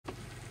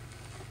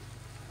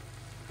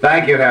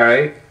Thank you,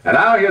 Harry. And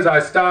now here's our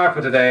star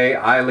for today,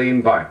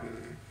 Eileen Barton.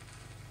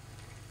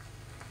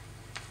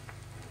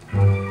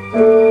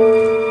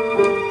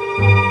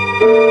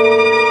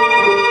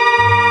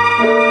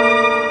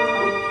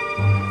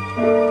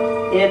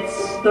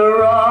 It's the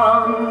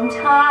wrong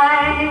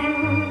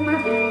time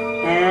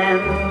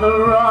and the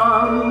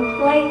wrong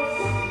place,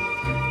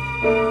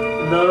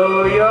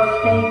 though your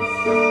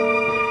face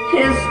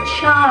is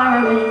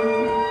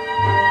charming.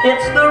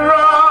 It's the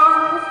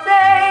wrong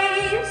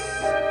face.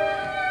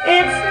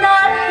 It's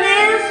not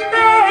his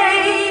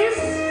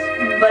face,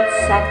 but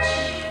such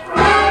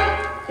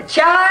a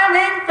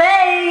charming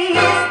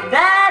face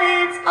that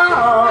it's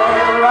all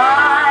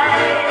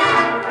right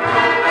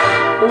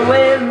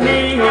with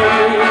me.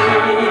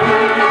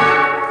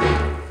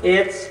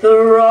 It's the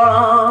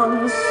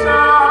wrong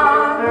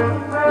song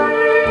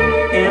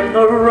in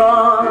the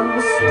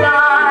wrong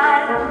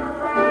style,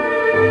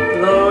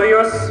 though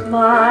your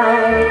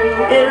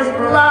smile is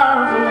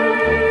lovely.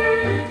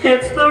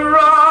 It's the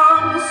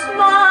wrong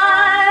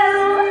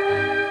smile.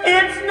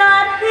 It's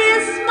not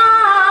his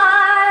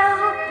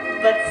smile,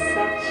 but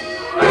such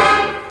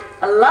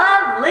a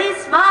lovely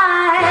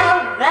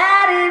smile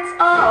that it's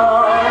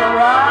all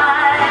right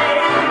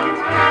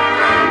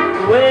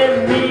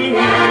with me.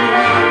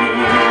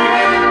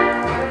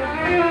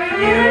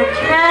 You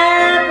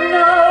can't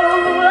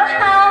know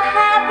how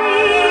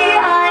happy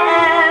I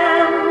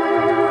am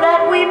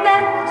that we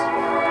met.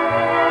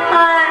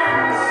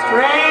 I'm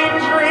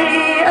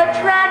strangely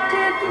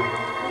attracted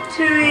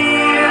to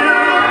you.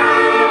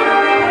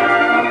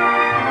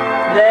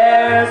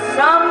 There's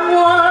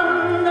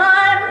someone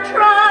I'm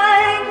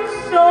trying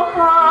so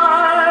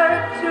hard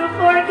to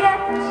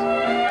forget.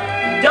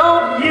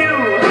 Don't you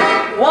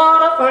want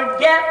to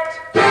forget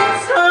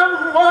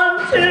someone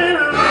too?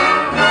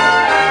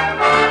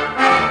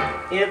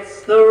 It's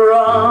the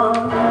wrong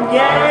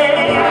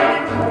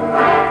game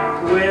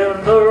with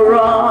the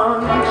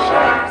wrong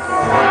shapes,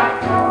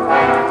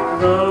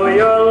 though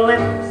your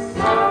lips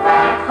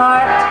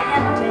are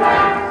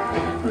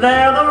tempting.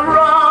 They're the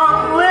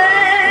wrong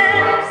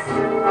lips.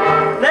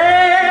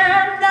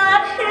 They're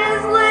not his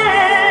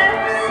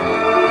lips,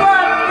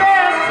 but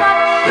they're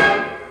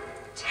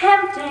such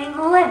tempting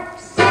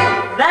lips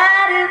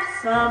that if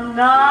some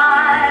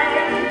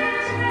night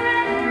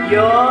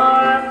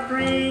you're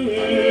free,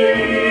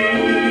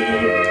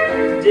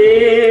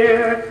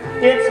 dear,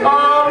 it's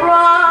all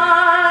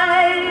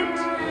right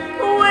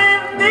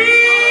with me.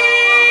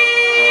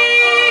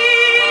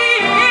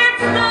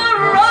 It's the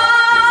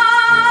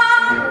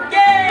wrong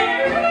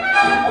game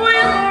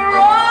with the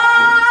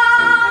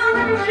wrong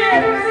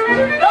chips,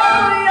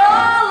 though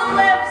your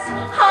lips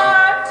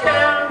are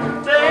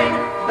tempting.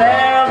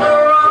 They're the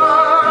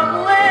wrong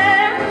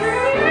lips.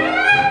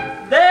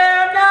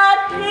 They're not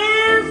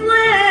his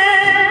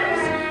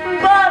lips,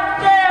 but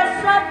they're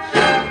such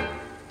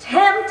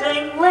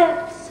tempting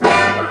lips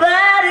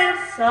that if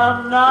some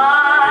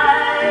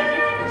night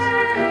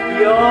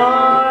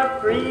you're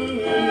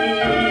free,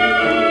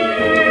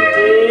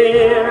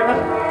 dear,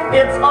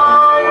 it's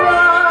all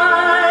right.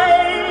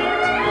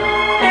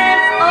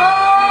 It's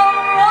all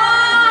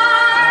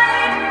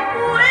right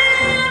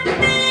with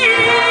me.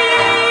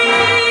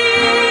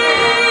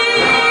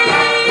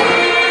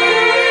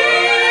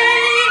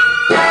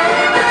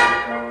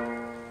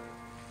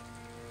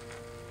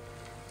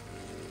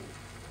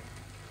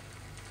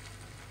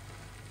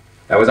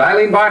 That was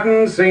Eileen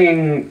Barton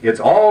singing It's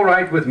All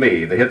Right With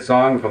Me, the hit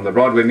song from the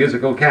Broadway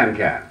musical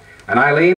Can-Can. And Eileen